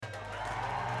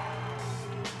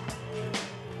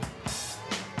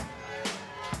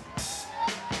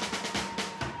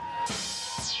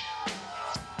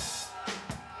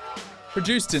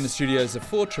Produced in the studios of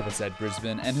 4ZZZ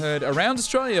Brisbane and heard around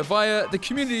Australia via the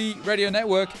Community Radio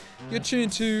Network, you're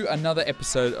tuned to another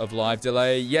episode of Live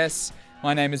Delay. Yes,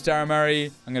 my name is Darren Murray.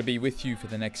 I'm going to be with you for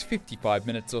the next 55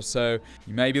 minutes or so.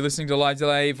 You may be listening to Live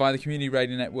Delay via the Community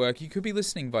Radio Network. You could be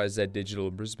listening via Z Digital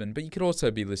in Brisbane, but you could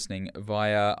also be listening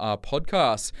via our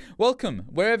podcast. Welcome,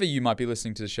 wherever you might be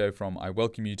listening to the show from. I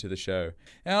welcome you to the show.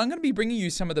 Now, I'm going to be bringing you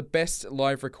some of the best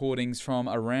live recordings from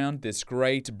around this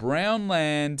great brown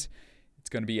land. It's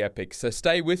going to be epic, so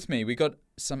stay with me. We got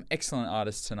some excellent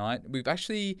artists tonight. We've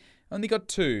actually only got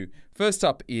two. First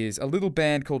up is a little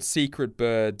band called Secret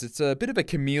Birds. It's a bit of a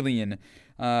chameleon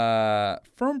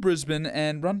from Brisbane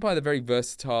and run by the very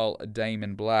versatile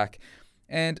Damon Black.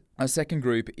 And our second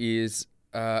group is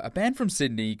a band from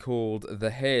Sydney called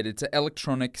The Head. It's an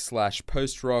electronic /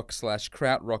 post-rock /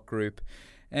 krautrock group.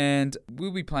 And we'll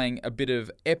be playing a bit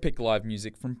of epic live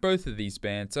music from both of these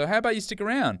bands. So how about you stick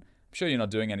around? I'm sure you're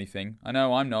not doing anything. I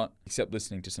know I'm not, except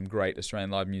listening to some great Australian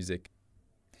live music.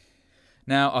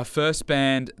 Now, our first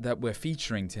band that we're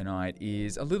featuring tonight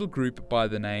is a little group by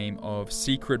the name of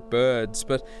Secret Birds.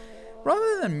 But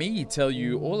rather than me tell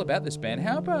you all about this band,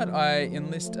 how about I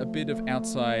enlist a bit of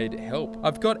outside help?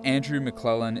 I've got Andrew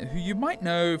McClellan, who you might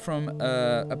know from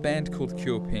a band called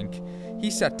Cure Pink.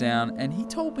 He sat down and he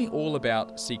told me all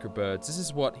about Secret Birds. This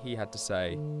is what he had to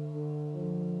say.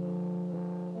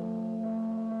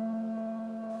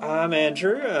 I'm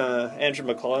Andrew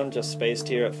McClellan, just based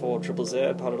here at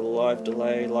 4ZZZ, part of the Live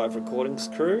Delay live recordings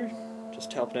crew,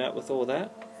 just helping out with all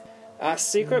that.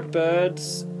 Secret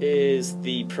Birds is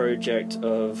the project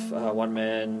of one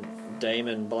man,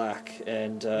 Damon Black,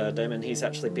 and Damon, he's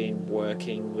actually been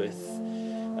working with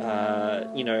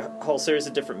a whole series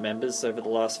of different members over the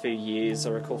last few years. I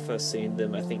recall first seeing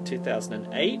them, I think,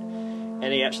 2008, and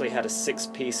he actually had a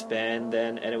 6-piece band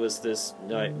then, and it was this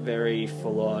very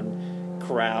full-on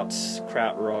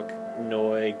krautrock,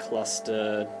 Noi,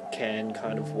 cluster, can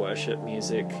kind of worship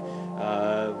music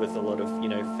with a lot of,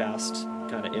 Faust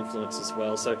kind of influence as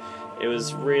well. So it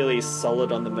was really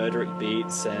solid on the Murderic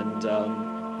beats, and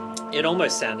it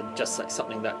almost sounded just like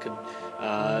something that could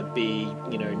be,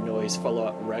 Noi's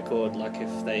follow-up record, like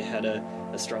if they had a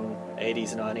strong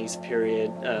 80s, 90s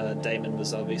period. Damon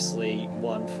was obviously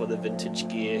one for the vintage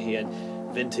gear. He had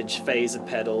vintage phaser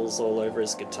pedals all over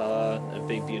his guitar, a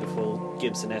big beautiful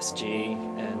Gibson SG,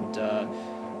 and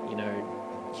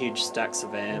huge stacks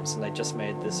of amps, and they just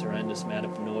made this horrendous amount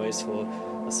of noise for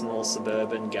a small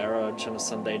suburban garage on a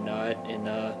Sunday night in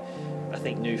I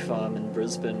think New Farm in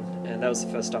Brisbane, and that was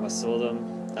the first time I saw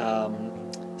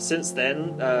them. Since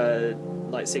then,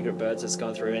 Secret Birds has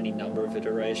gone through any number of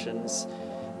iterations.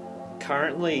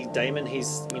 Currently, Damon,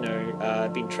 he's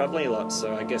been traveling a lot,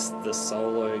 so I guess the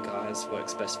solo guys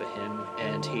works best for him,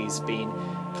 and he's been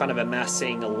kind of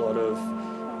amassing a lot of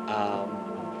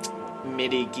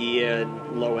MIDI gear,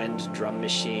 low-end drum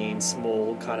machines,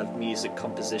 small kind of music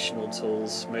compositional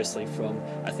tools, mostly from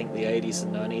I think the 80s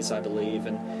and 90s, I believe,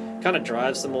 and kind of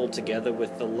drives them all together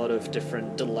with a lot of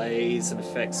different delays and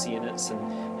effects units,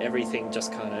 and everything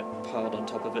just kind of piled on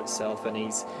top of itself. And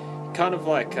he's kind of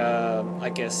like, I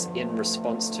guess, in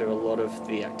response to a lot of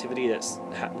the activity that's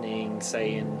happening,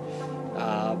 say in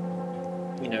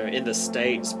the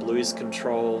States, Blues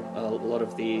Control, a lot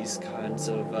of these kinds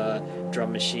of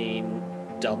drum machine,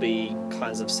 dubby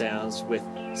kinds of sounds with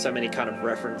so many kind of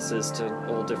references to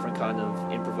all different kind of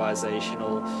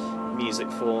improvisational music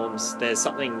forms. There's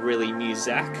something really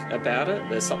Muzak about it.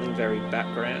 There's something very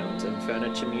background and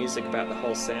furniture music about the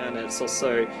whole sound, and it's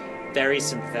also very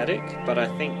synthetic. But I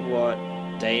think what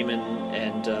Damon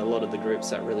and a lot of the groups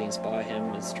that really inspire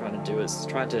him is trying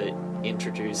to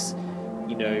introduce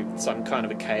some kind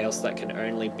of a chaos that can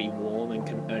only be warm and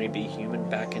can only be human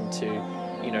back into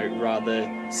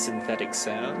rather synthetic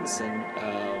sounds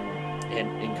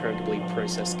and incredibly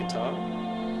processed guitar.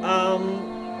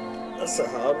 That's a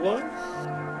hard one.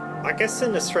 I guess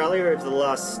in Australia over the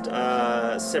last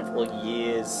several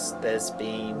years, there's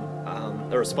been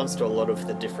a response to a lot of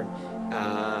the different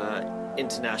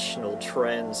international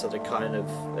trends that are kind of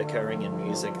occurring in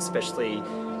music, especially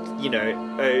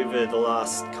over the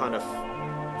last kind of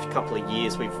couple of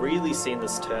years. We've really seen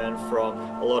this turn from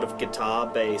a lot of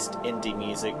guitar-based indie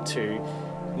music to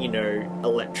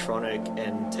electronic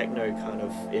and techno kind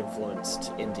of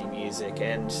influenced indie music,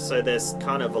 and so there's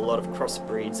kind of a lot of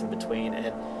crossbreeds in between.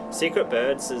 And Secret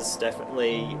Birds is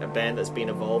definitely a band that's been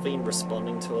evolving,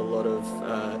 responding to a lot of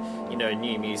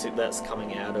new music that's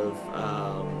coming out of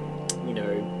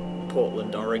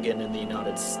Portland, Oregon in the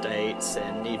United States,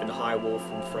 and even High Wolf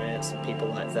in France and people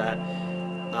like that.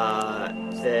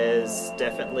 There's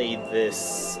definitely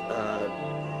this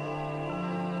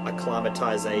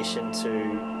acclimatization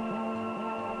to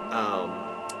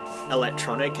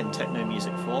electronic and techno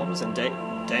music forms, and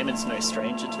Damon's no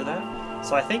stranger to that.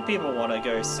 So I think people want to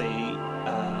go see,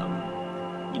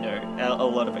 a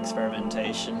lot of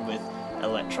experimentation with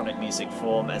electronic music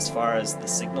form as far as the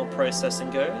signal processing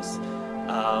goes.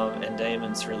 And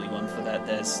Damon's really one for that.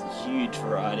 There's huge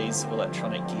varieties of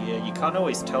electronic gear. You can't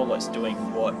always tell what's doing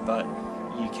what, but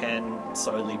you can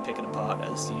slowly pick it apart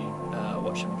as you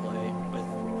watch him play, with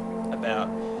about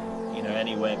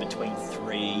anywhere between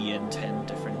 3 and 10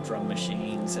 different drum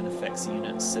machines and effects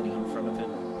units sitting in front of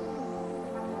him.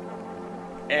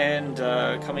 And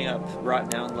coming up right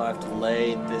now in Live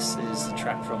Delay, this is the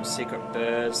track from Secret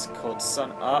Birds called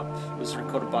Sun Up. It was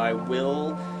recorded by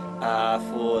Will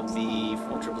for the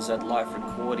 4ZZZ live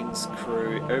recordings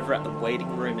crew over at the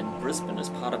Waiting Room in Brisbane as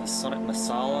part of a Sonic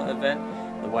Masala event.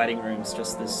 The Waiting Room's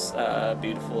just this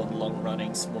beautiful and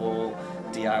long-running small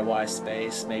DIY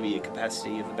space, maybe a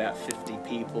capacity of about 50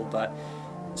 people, but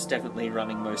it's definitely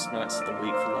running most nights of the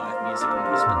week for live music in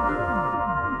Brisbane.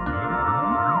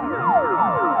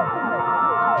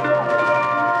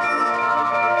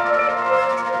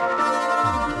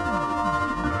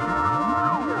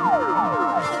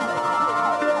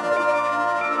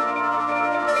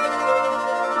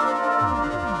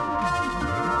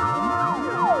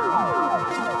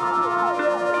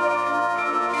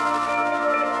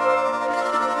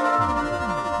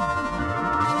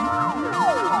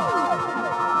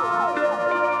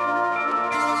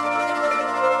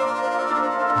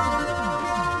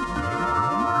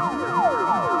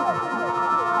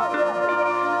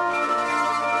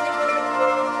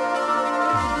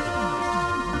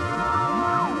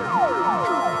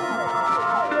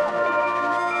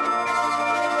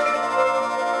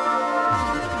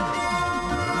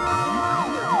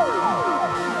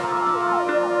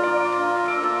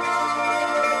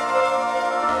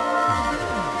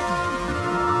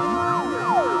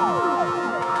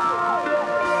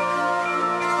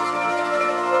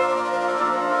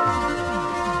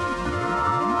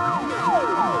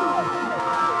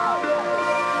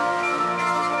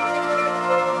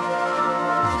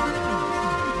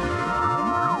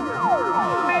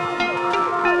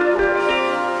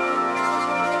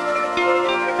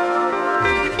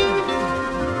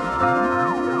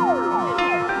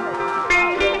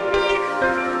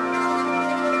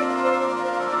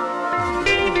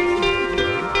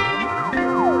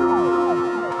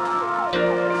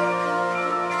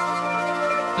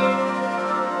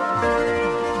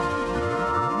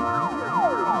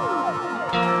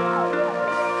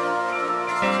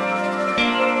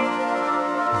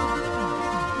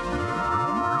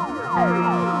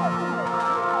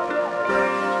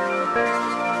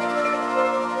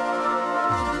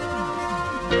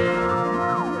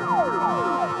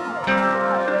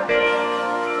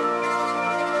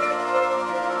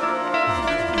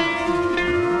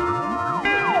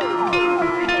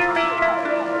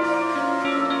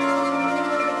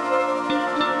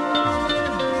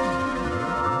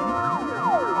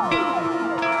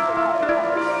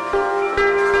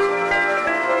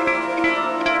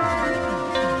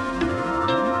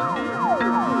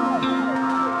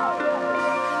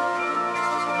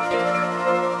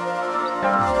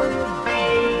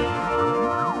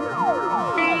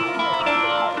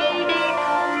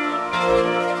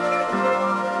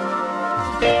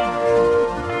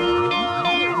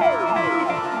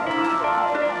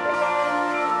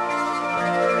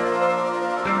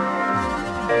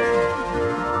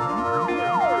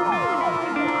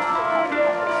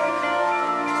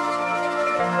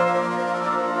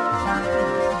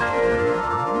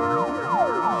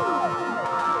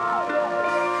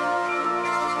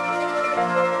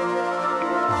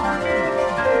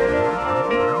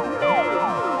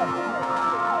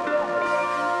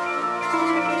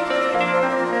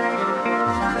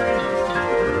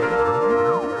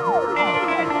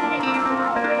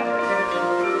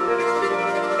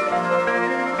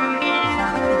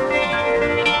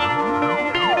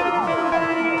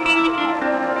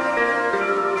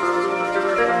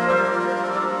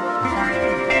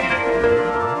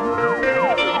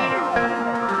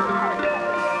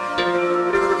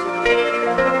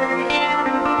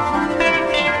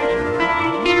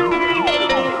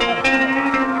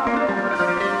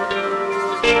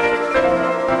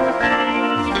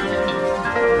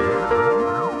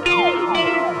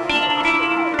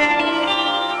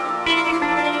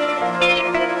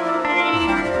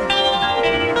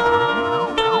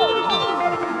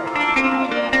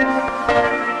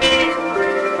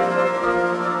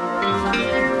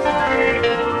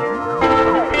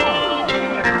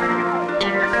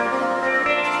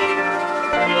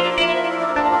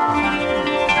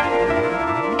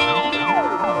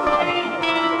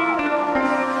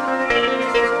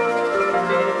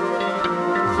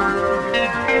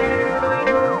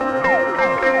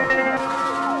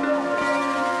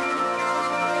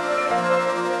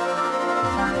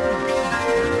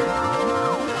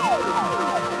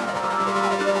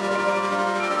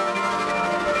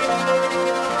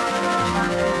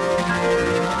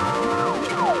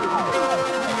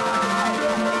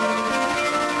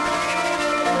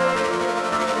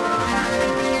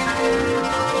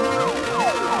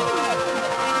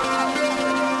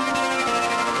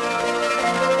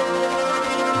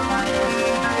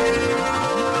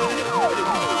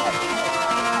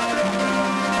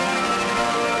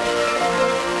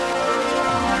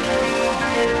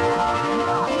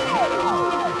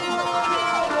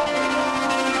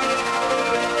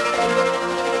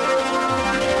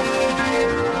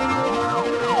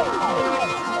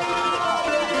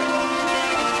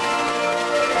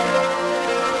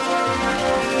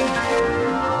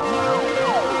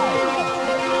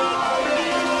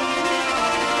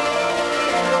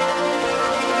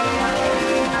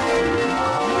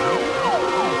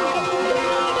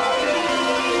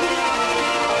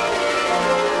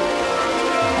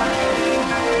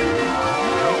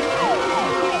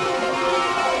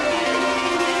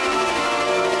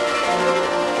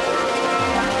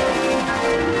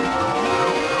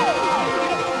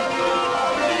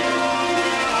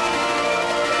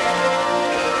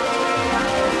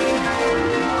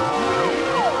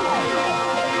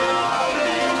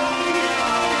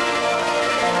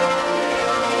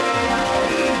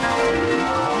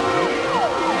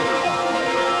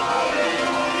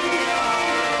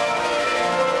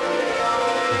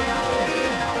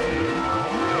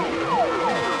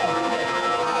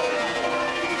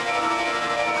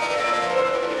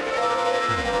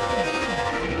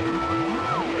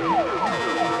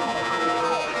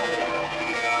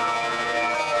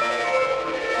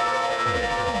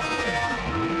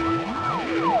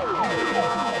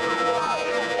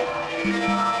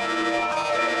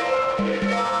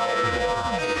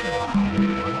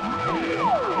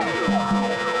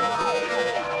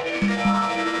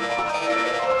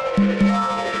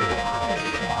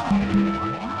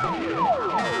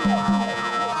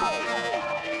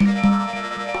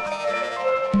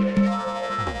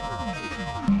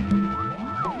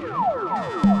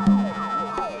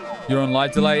 You're on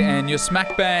Live Delay and you're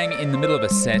smack bang in the middle of a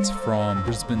set from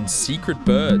Brisbane's Secret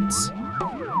Birds.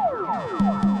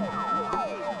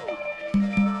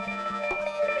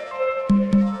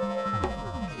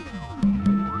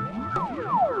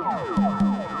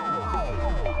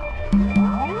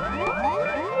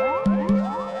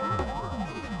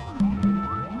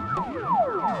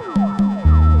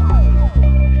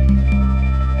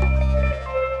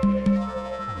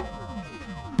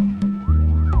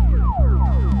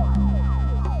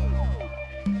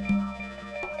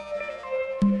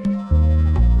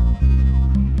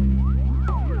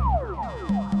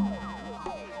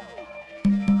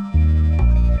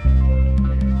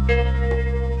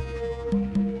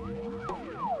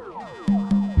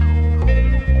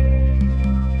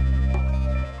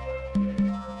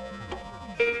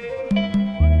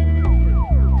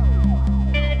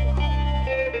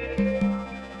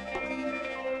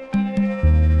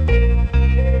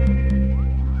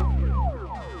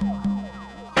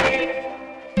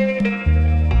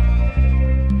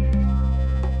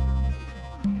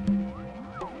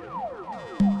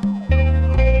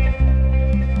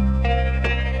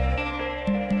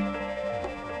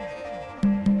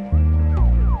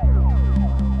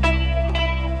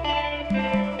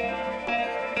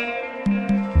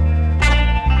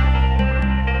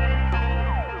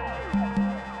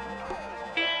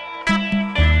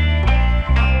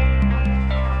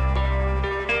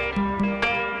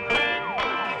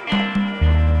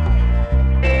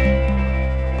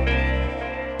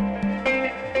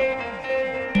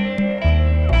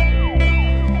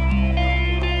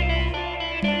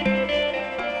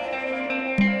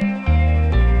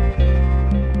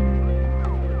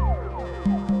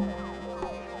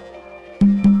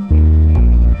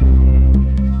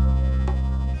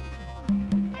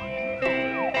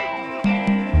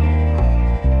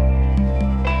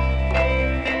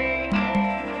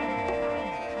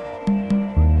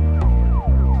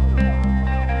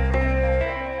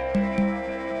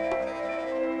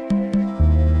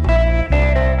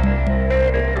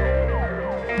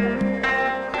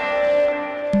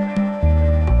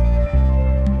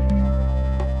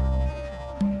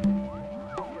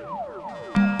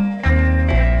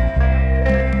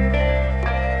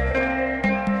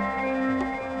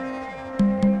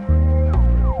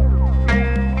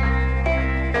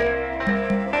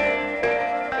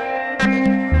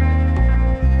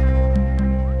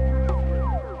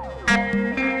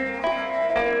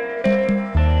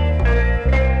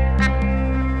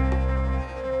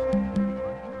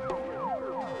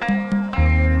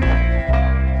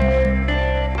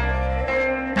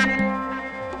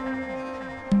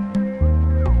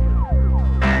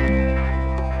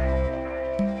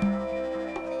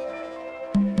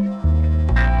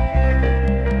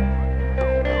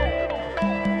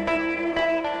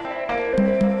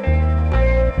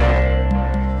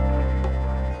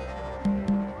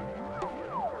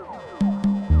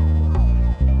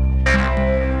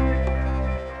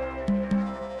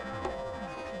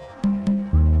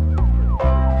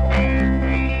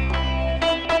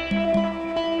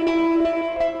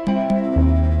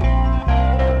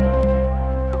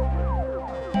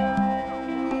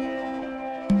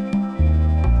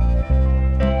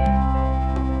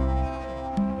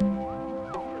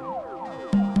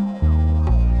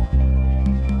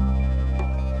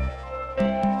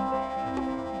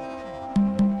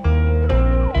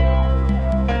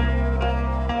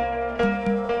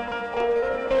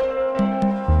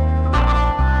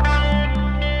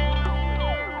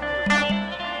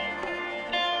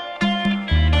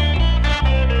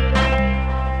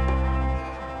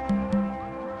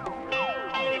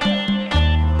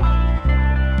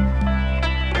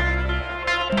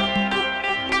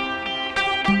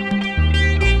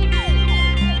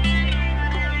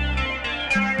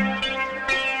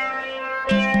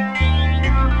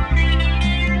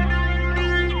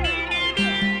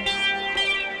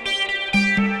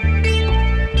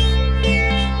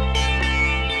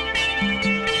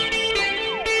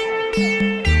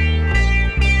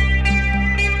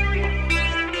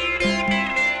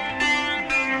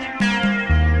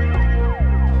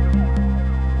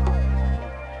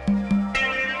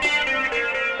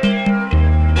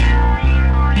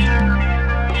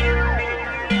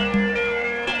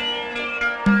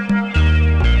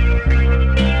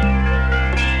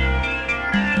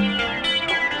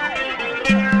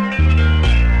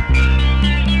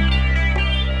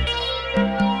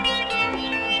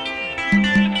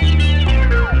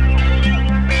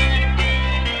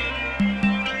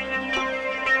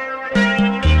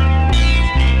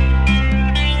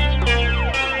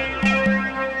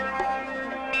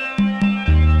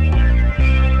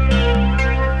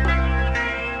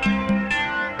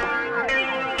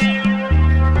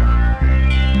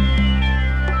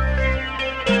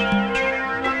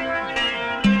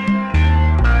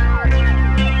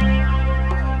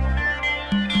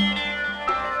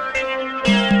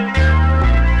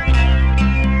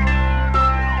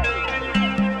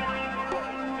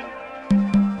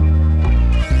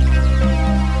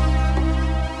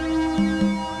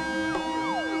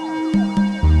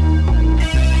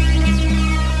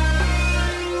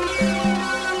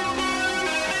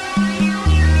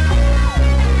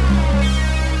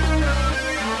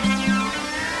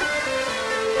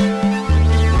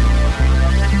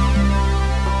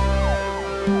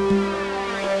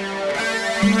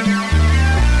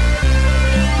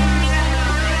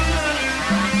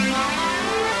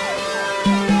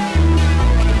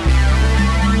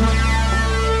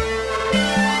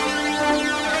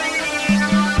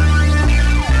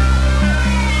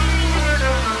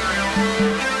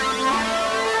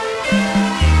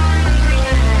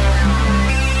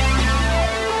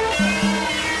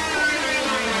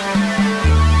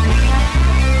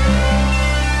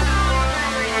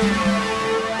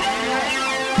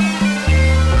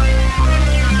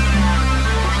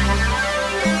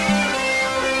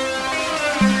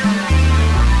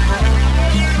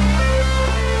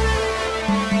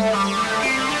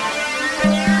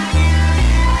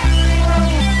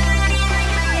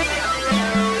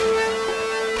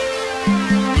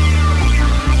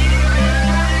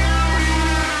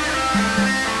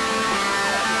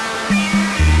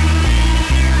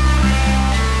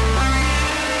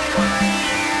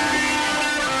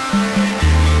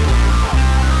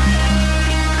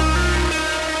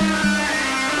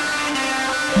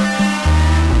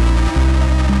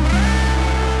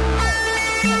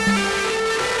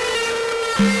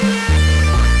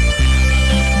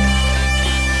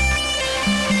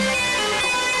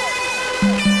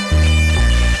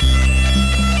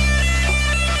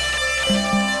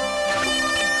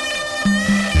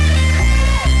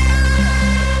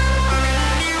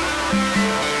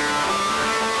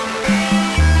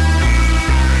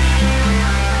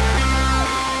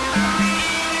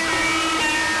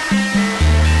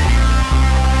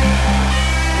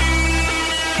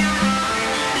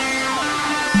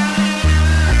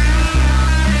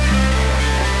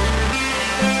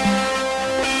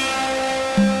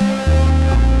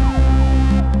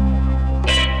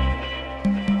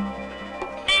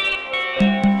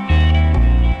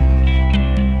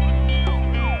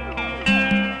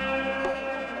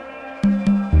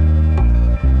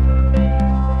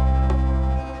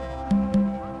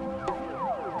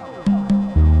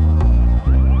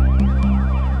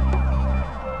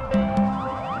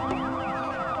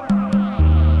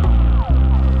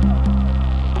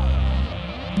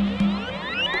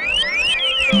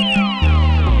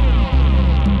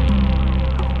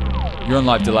 You're on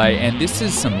Live Delay, and this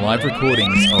is some live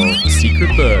recordings of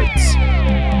Secret Birds.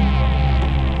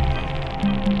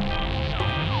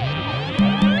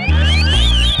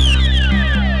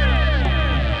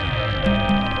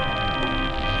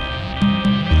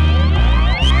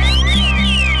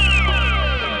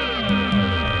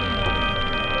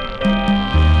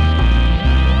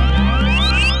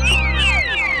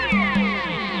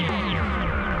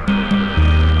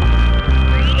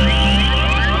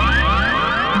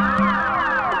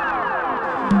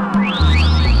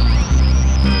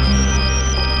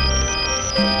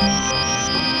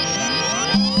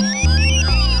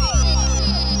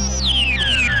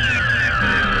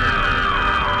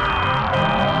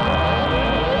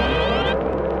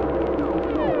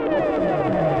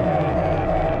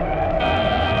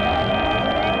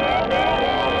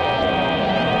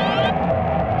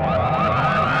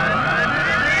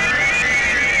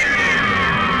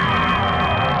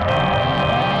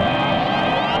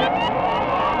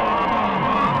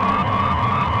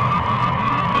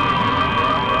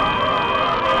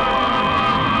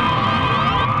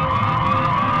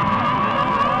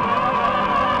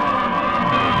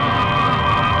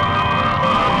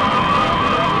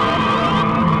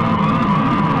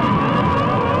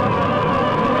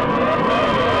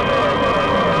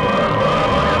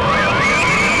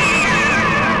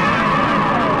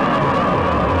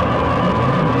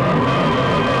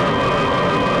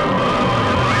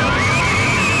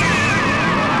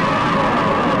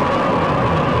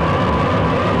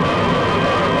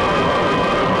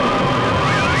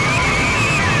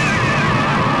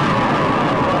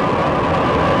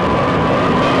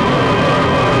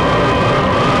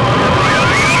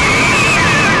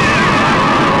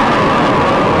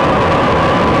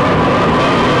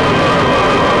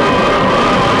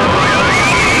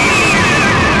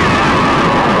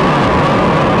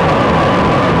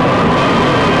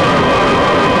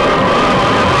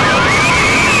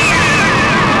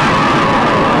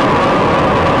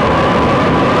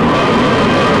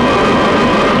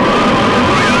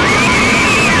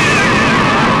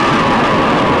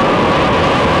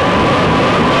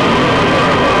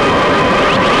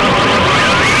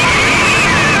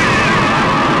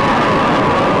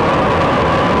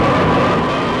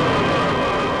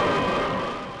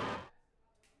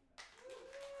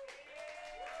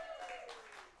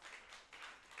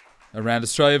 Around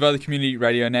Australia via the Community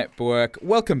Radio Network.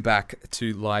 Welcome back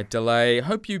to Live Delay.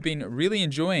 Hope you've been really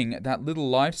enjoying that little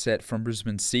live set from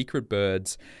Brisbane's Secret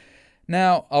Birds.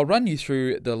 Now, I'll run you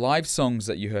through the live songs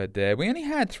that you heard there. We only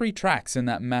had 3 tracks in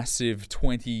that massive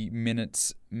 20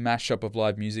 minutes mashup of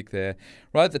live music there.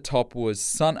 Right at the top was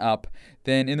Sun Up,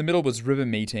 then in the middle was River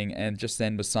Meeting, and just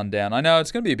then was Sundown. I know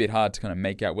it's going to be a bit hard to kind of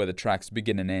make out where the tracks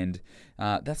begin and end.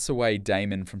 That's the way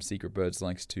Damon from Secret Birds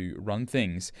likes to run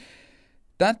things.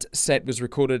 That set was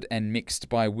recorded and mixed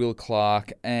by Will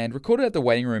Clark and recorded at the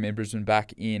Waiting Room in Brisbane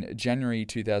back in January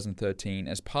 2013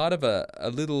 as part of a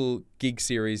little gig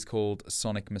series called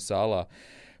Sonic Masala.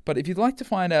 But if you'd like to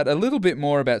find out a little bit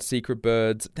more about Secret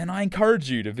Birds, then I encourage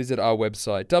you to visit our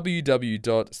website,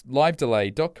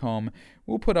 www.livedelay.com.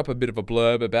 We'll put up a bit of a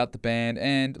blurb about the band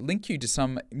and link you to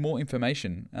some more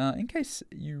information in case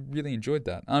you really enjoyed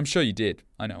that. I'm sure you did.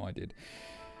 I know I did.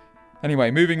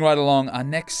 Anyway, moving right along, our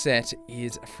next set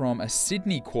is from a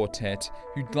Sydney quartet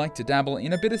who'd like to dabble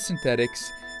in a bit of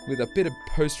synthetics with a bit of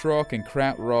post-rock and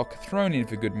krautrock thrown in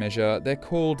for good measure. They're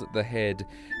called The Head.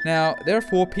 Now, they're a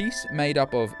 4-piece made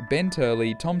up of Ben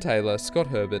Turley, Tom Taylor, Scott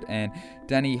Herbert, and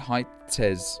Danny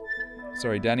Heitzes.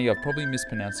 Sorry, Danny, I've probably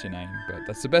mispronounced your name, but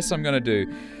that's the best I'm going to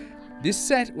do. This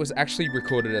set was actually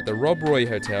recorded at the Rob Roy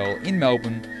Hotel in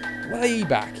Melbourne way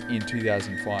back in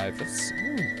 2005. That's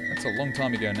a long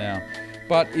time ago now.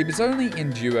 But it was only in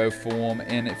duo form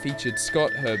and it featured Scott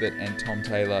Herbert and Tom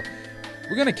Taylor.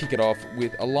 We're going to kick it off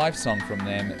with a live song from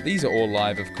them. These are all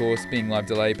live, of course, being Live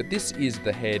Delay, but this is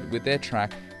The Head with their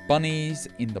track Bunnies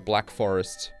in the Black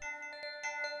Forest.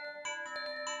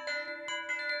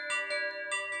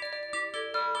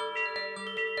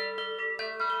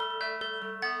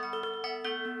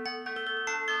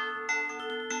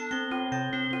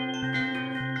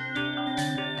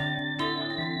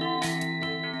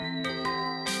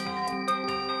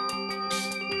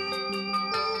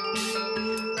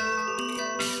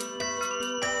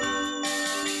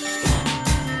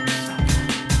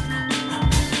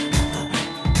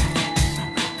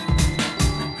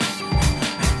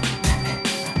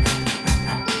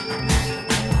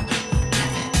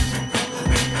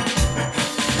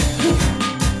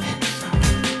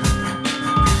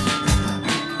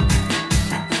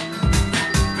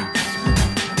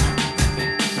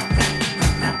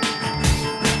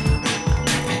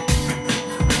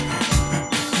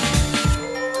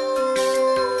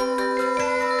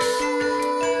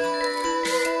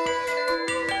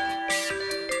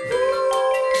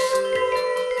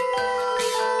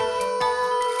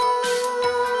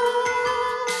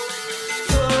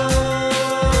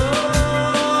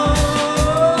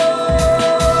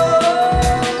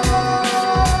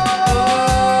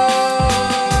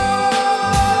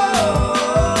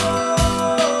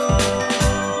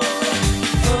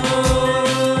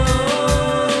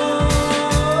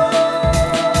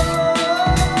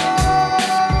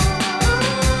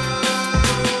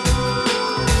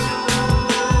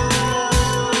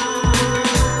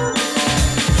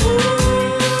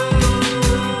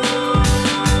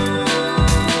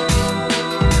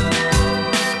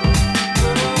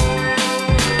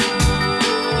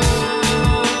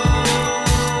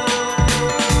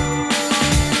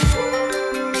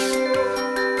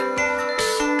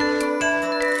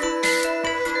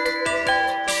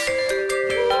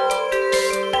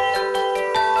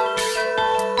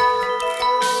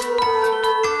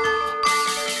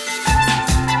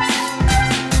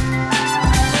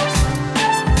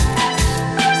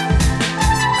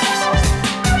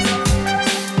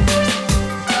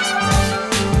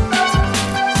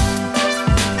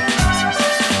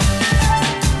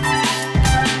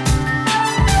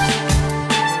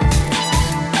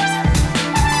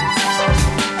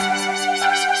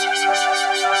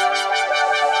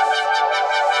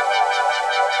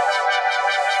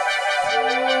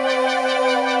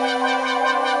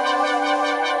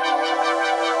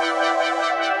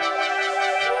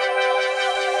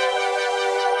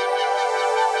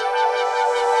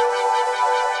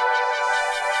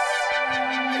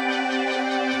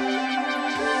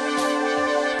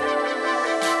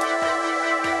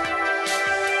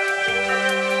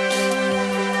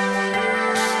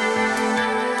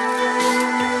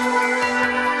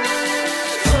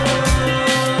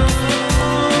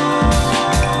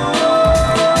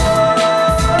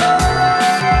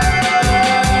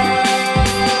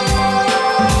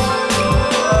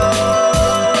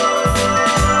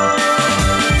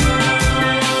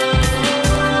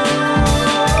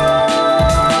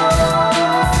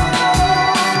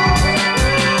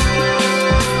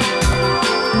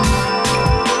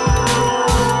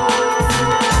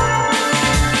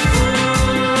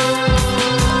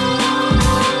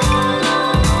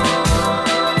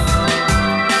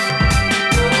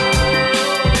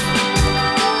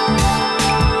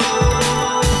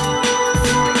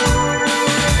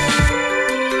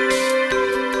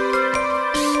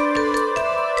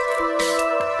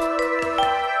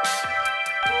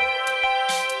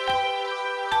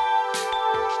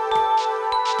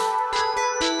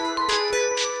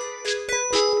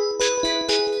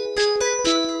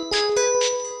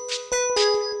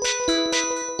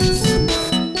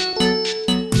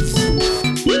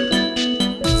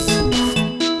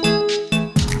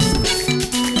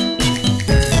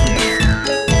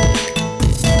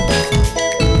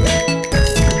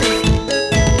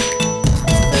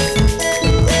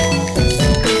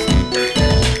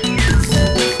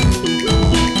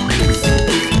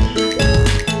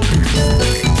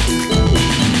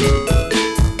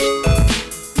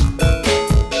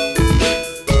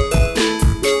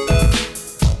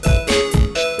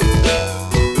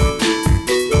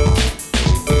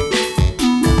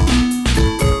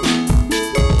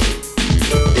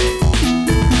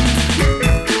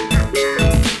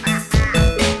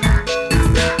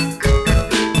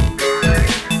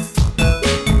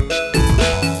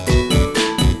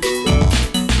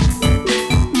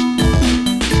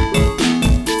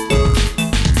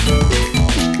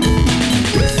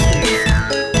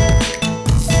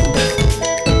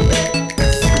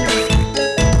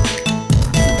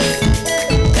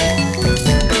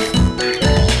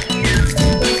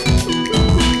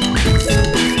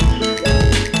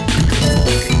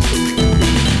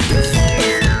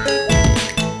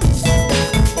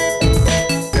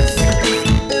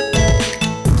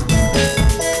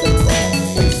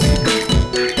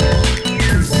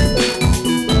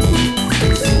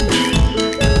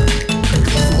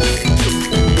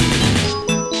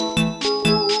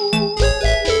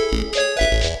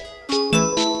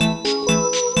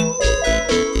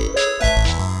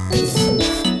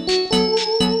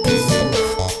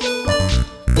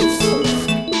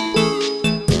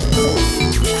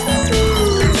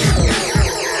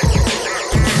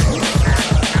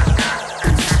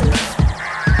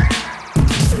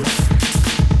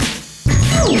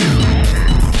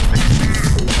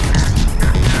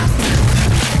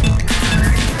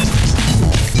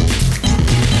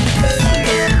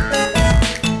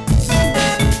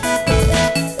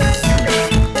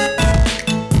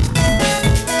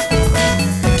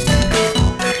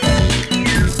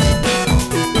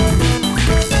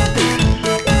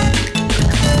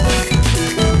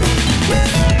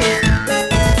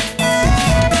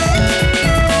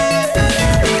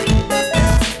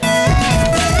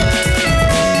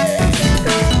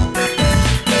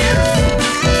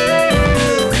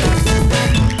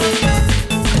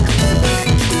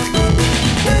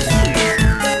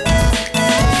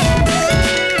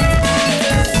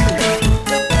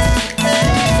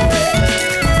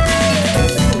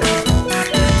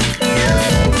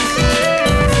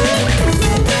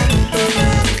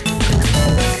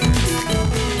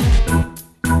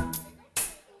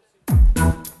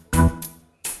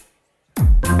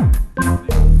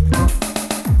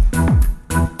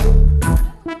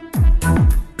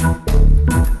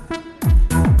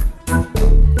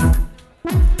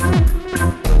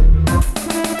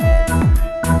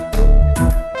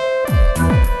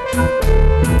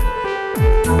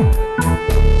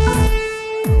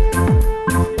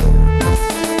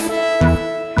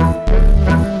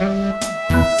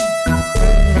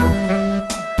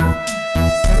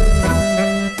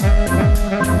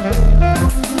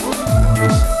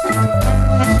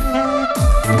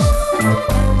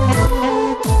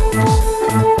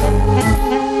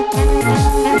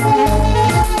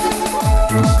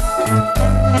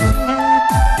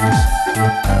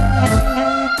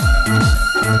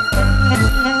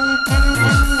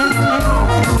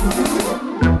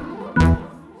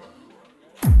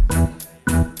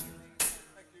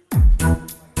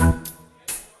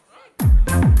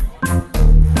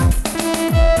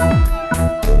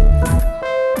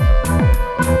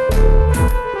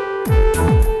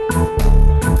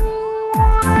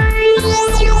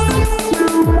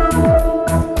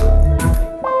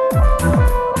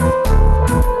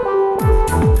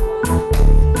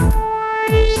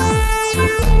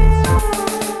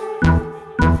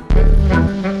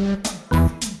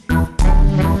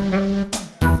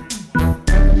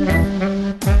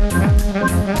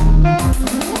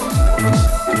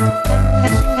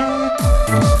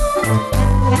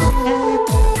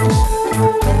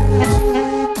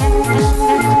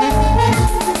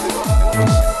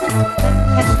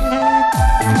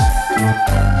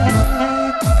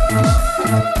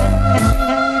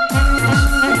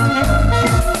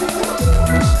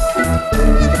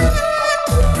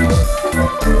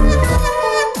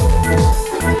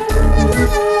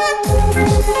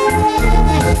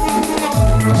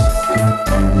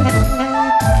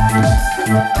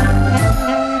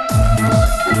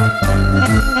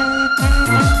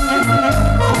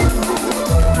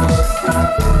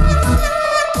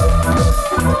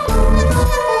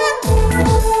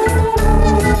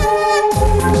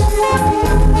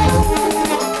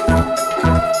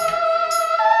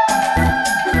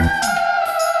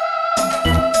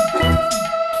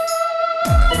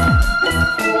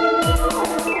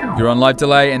 on Live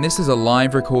Delay, and this is a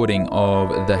live recording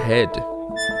of The Head.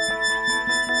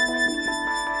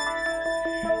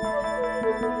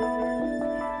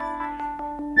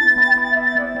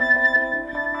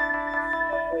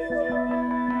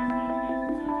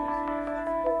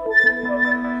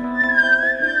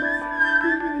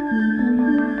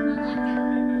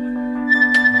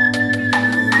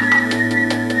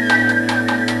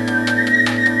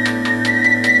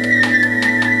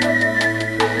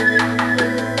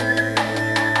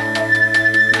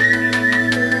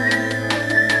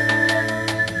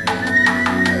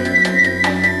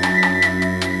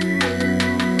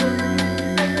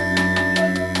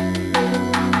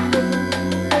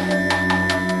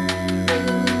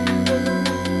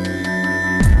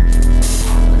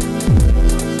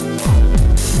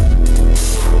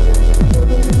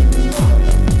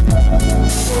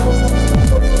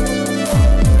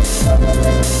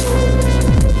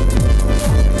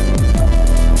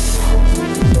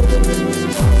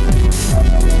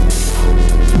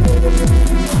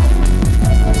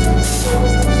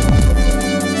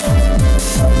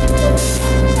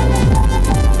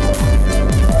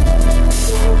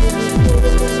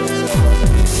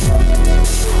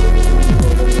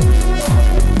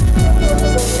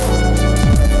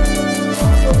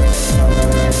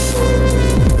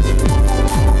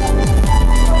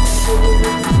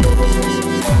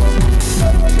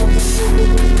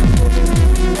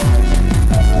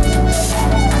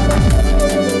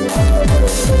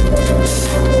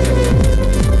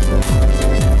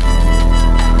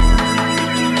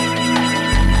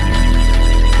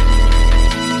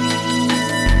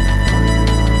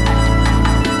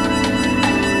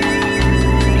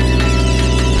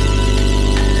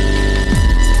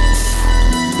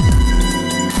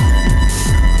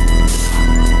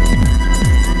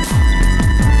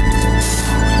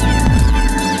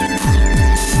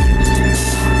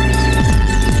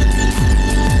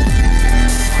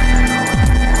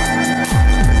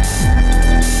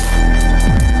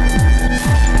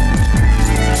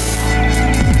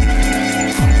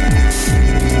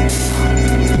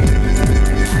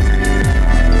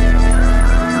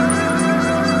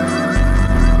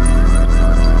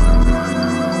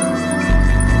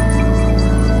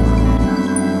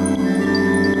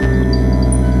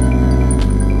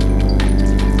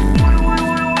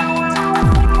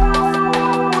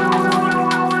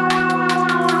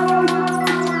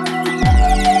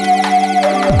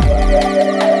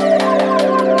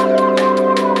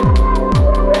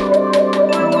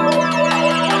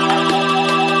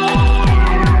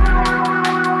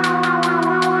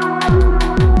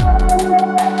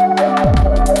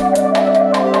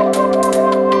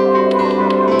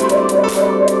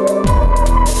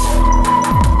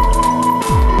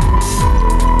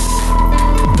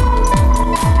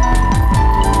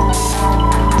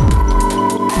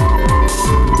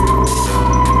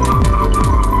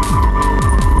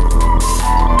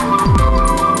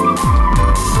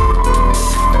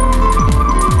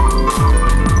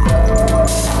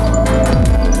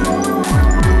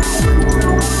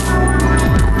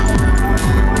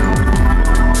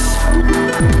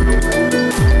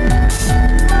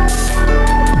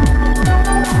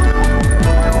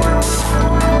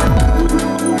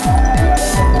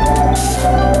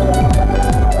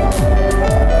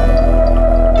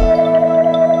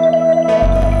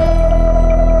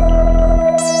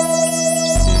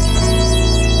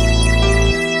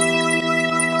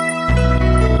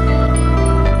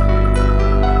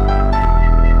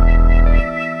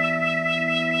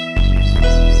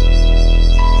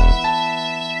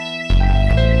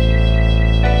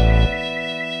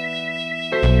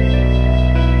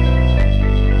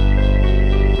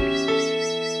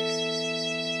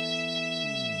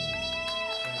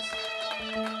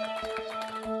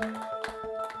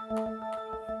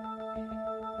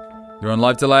 You're on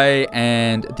Live Delay,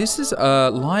 and this is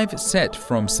a live set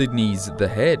from Sydney's The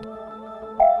Head.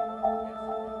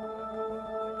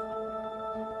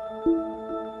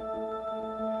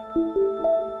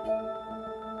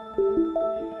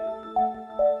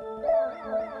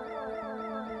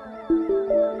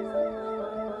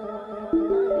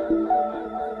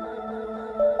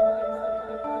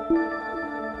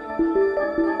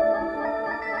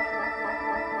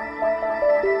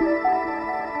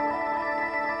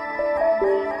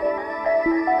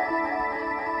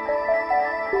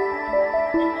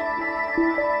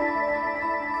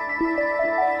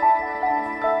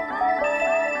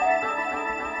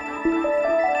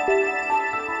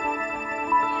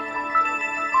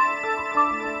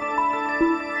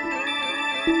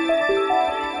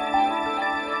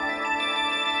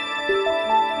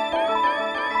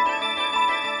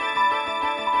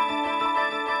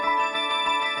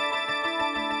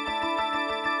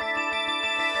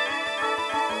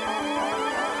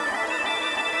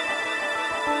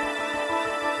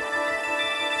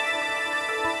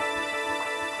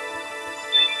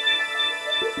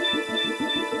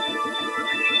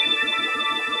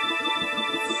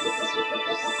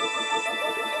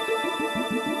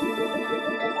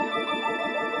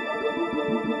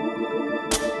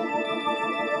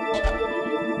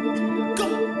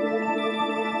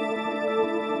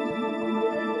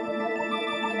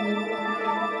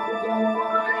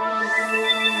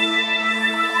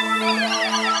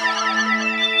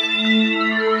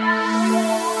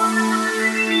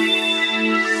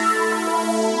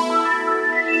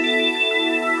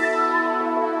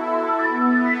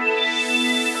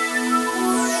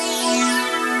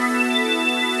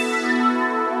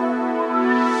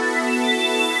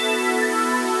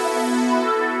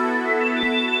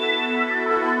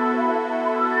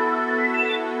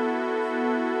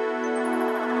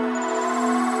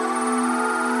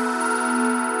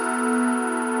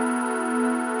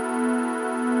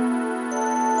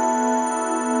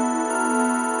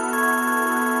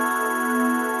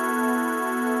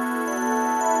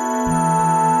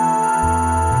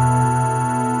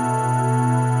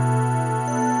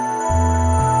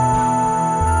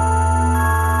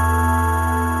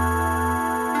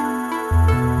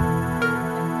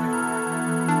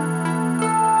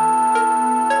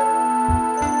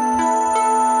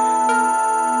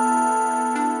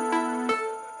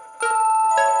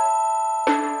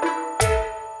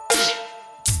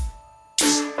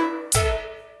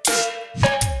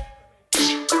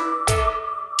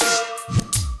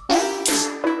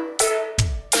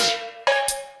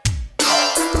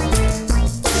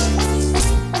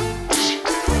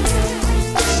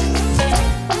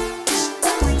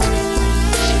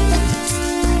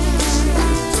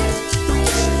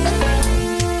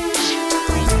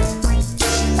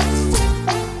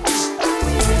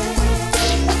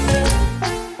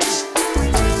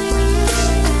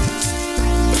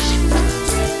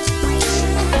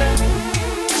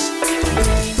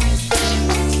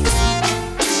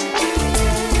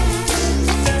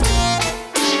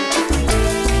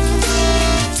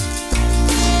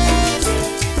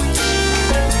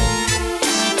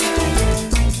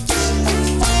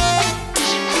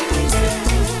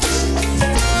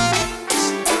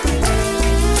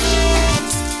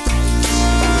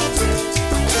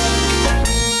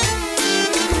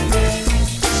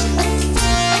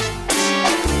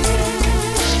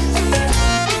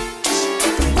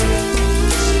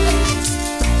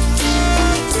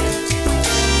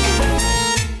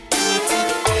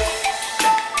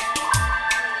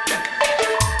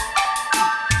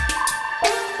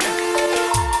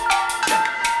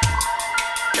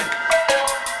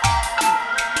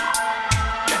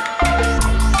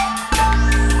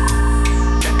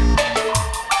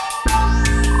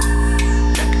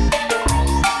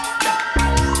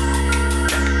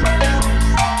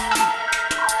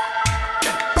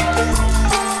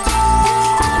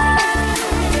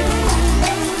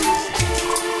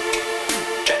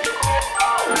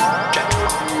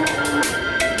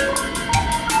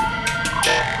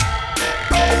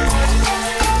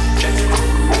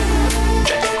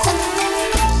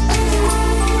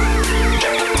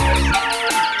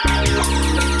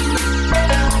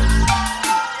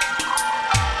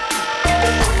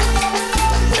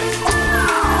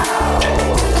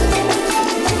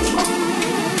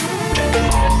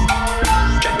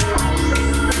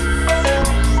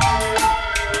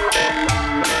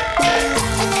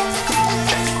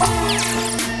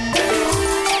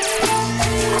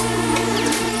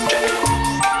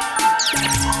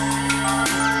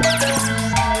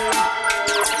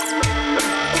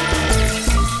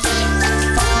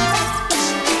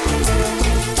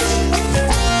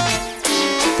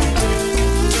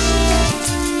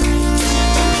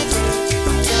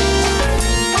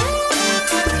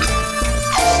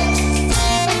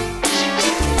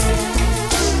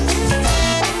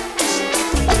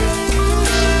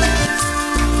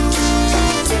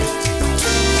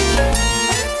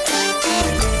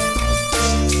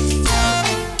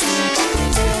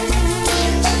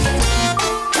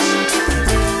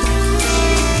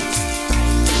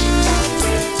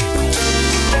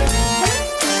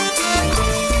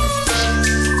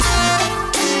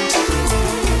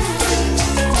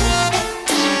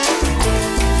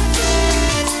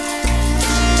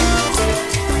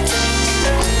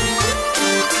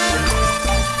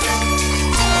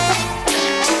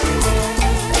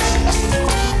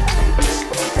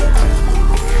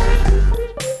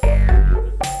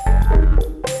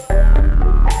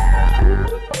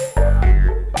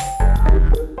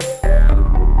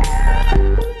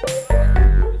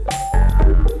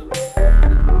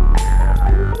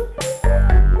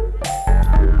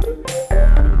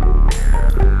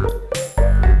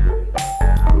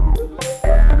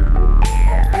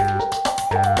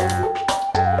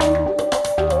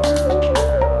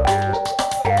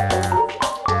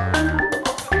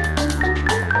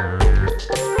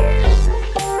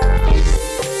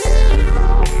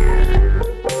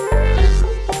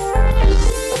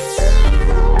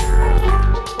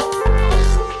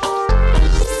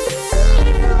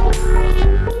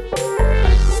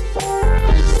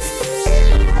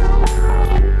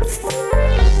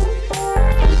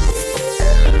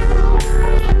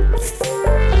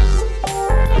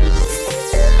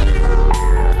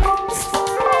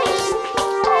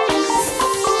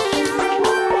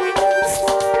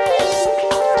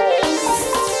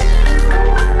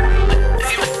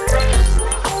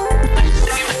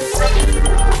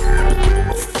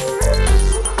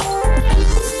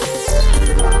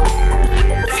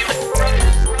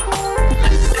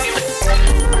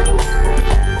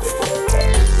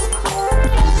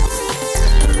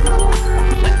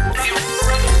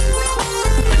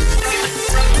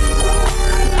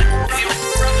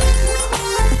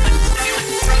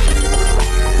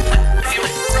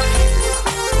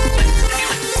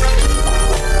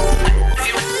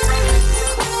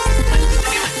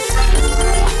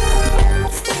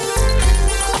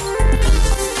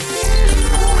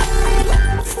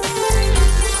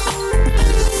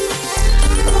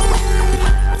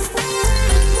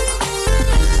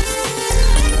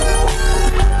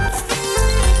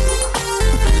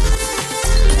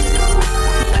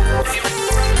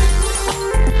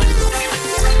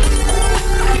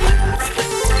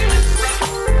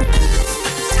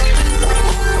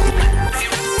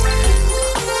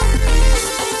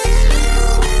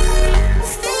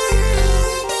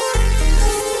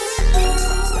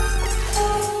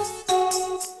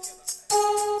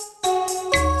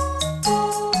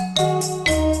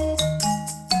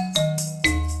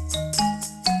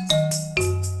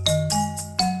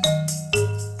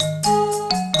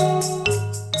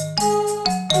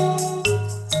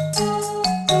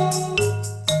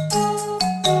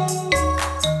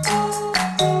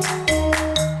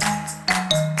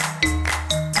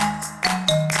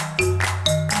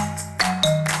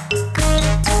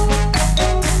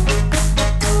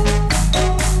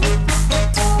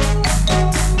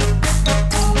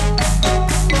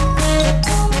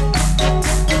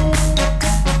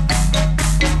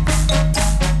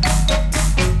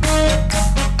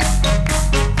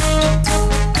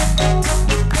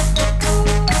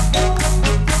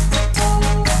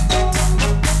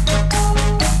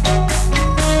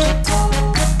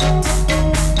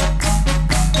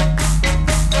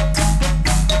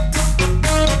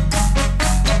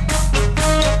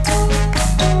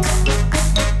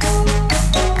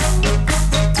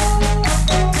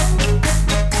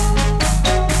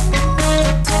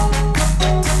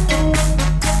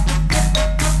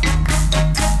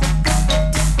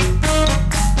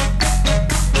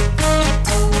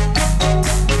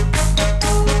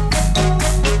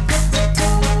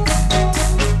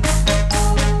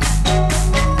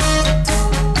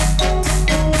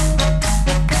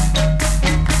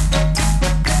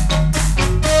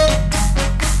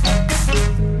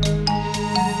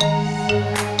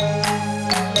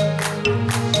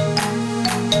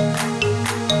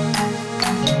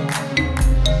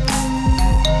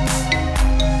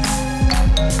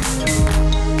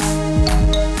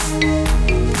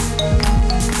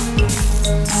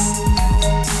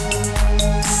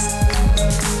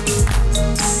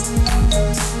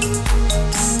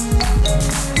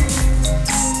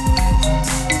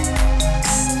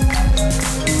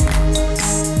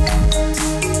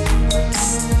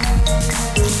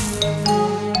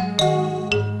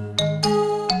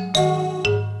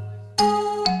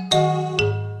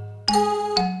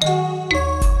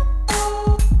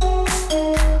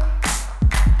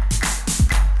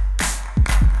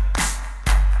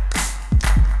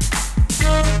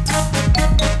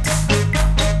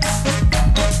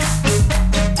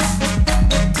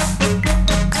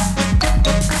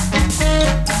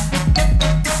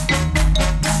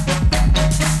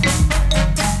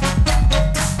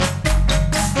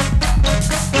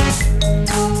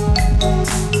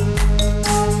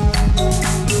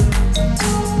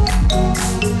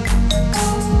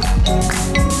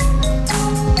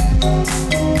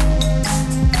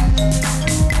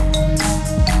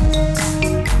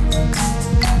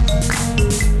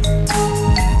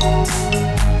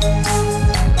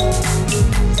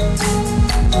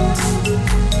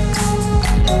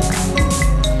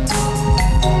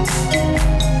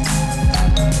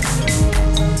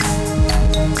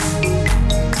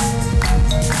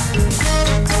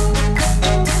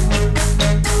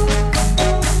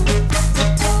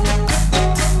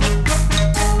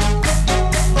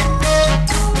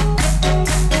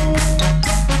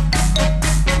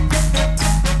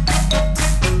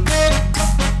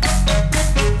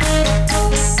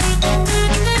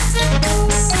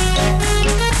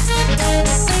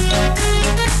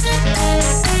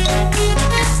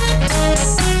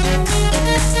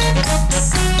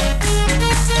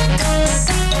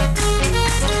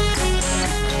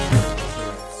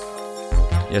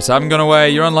 Yes, I haven't gone away.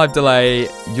 You're on live delay.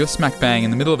 You're smack bang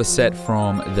in the middle of a set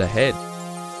from The Head.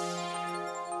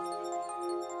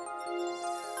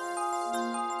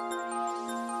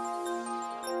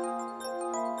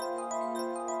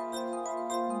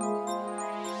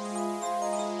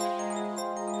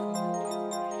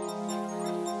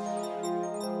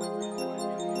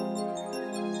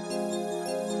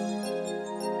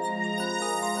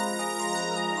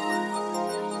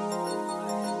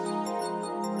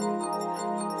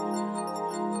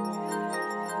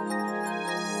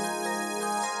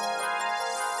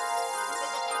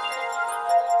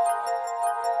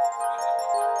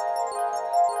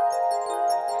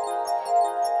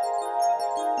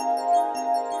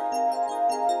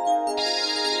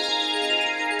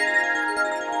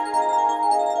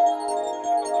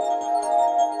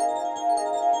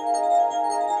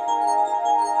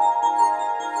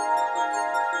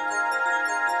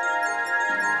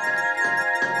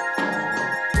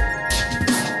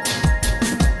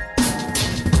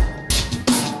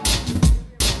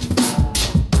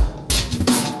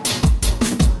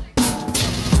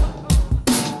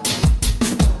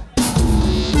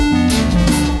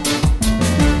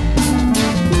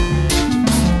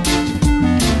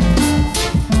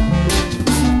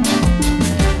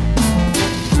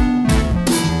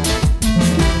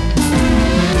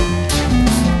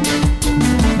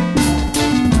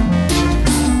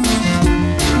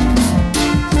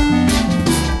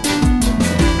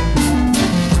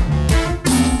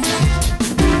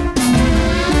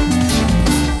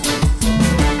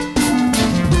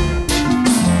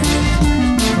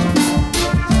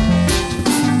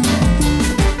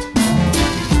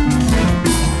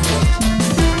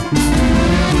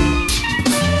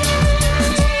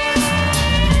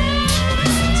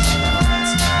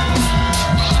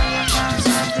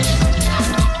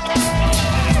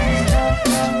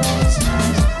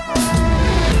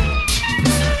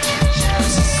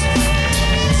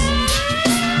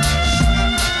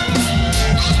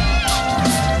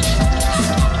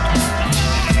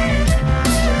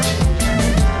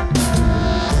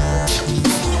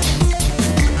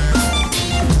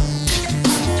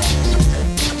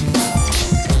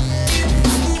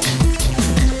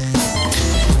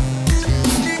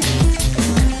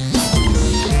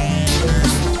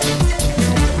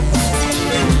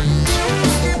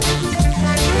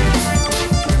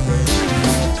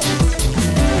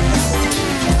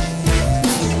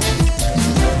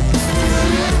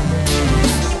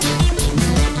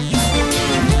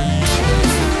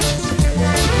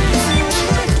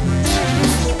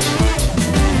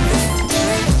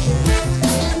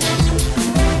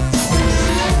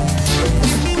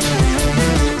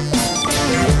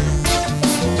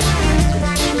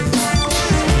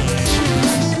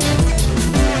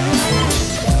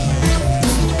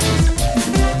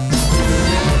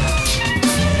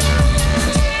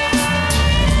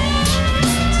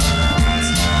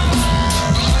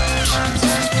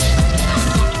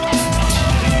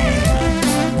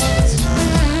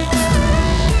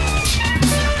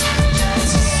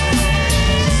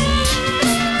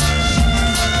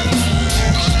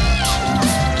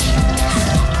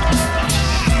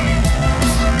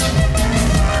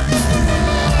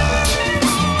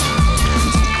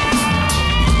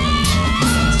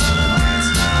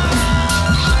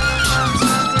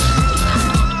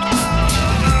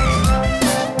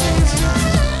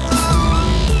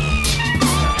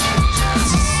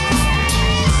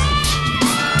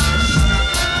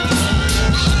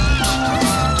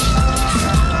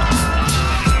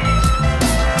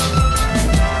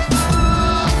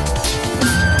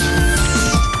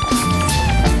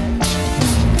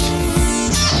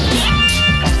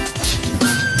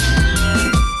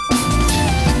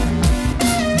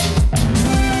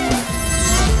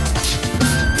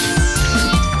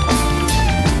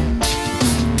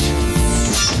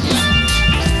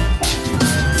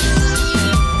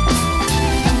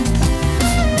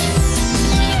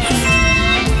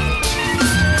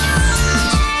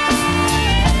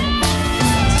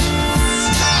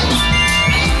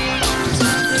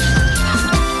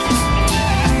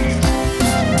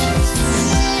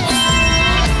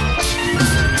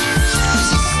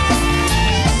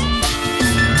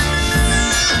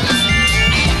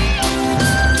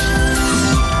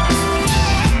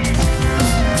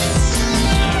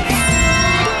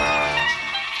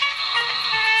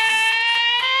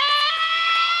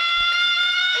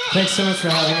 Thanks so much for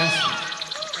having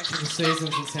us. Thanks for the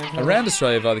seasons in San Pedro. Around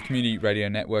Australia via the Community Radio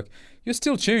Network, you're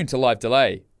still tuned to Live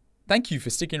Delay. thank you for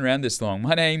sticking around this long.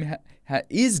 My name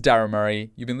is Darren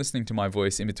Murray. You've been listening to my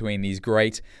voice in between these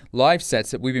great live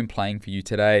sets that we've been playing for you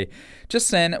today.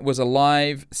 Just then was a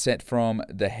live set from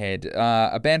The Head,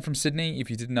 a band from Sydney, if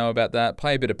you didn't know about that.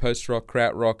 Play a bit of post-rock,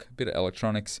 krautrock, a bit of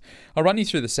electronics. I'll run you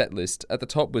through the set list. At the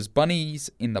top was Bunnies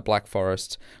in the Black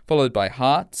Forest, followed by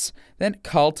Hearts, then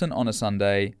Carlton on a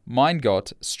Sunday,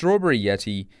 Mindgot, Strawberry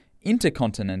Yeti,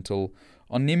 Intercontinental,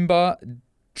 Onimba,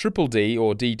 Triple D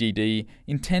or DDD,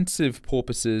 Intensive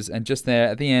Porpoises, and just there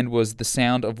at the end was The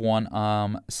Sound of One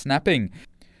Arm Snapping.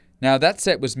 Now that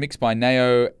set was mixed by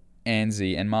Nao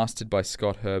Anzi and mastered by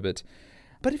Scott Herbert.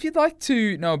 But if you'd like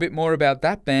to know a bit more about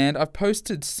that band, I've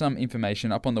posted some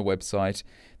information up on the website,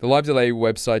 the Live Delay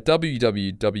website,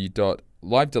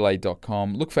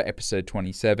 www.livedelay.com. Look for episode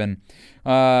 27.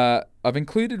 I've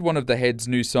included one of The Head's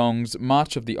new songs,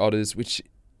 March of the Otters, which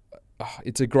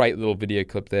it's a great little video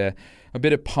clip there. A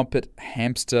bit of Pump It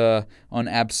Hamster on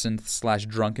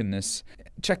absinthe/drunkenness.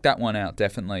 Check that one out,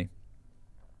 definitely.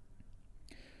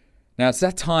 Now, it's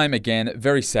that time again,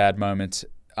 very sad moment.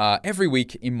 Every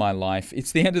week in my life.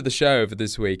 It's the end of the show for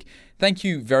this week. Thank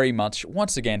you very much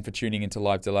once again for tuning into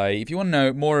Live Delay. If you want to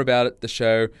know more about it, the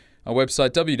show, our website,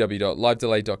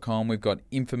 www.livedelay.com. We've got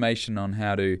information on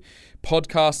how to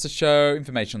podcast the show,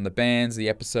 information on the bands, the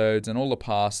episodes, and all the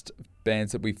past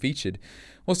bands that we've featured.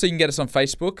 Also, you can get us on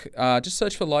Facebook. Just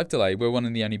search for Live Delay. We're one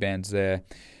of the only bands there.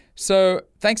 So,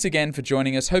 thanks again for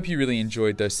joining us. Hope you really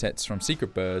enjoyed those sets from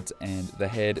Secret Birds and The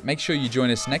Head. Make sure you join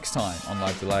us next time on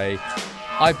Live Delay.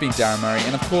 I've been Darren Murray,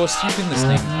 and of course, you've been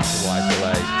listening to Live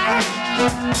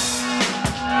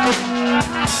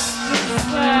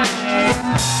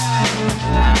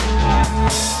Delay.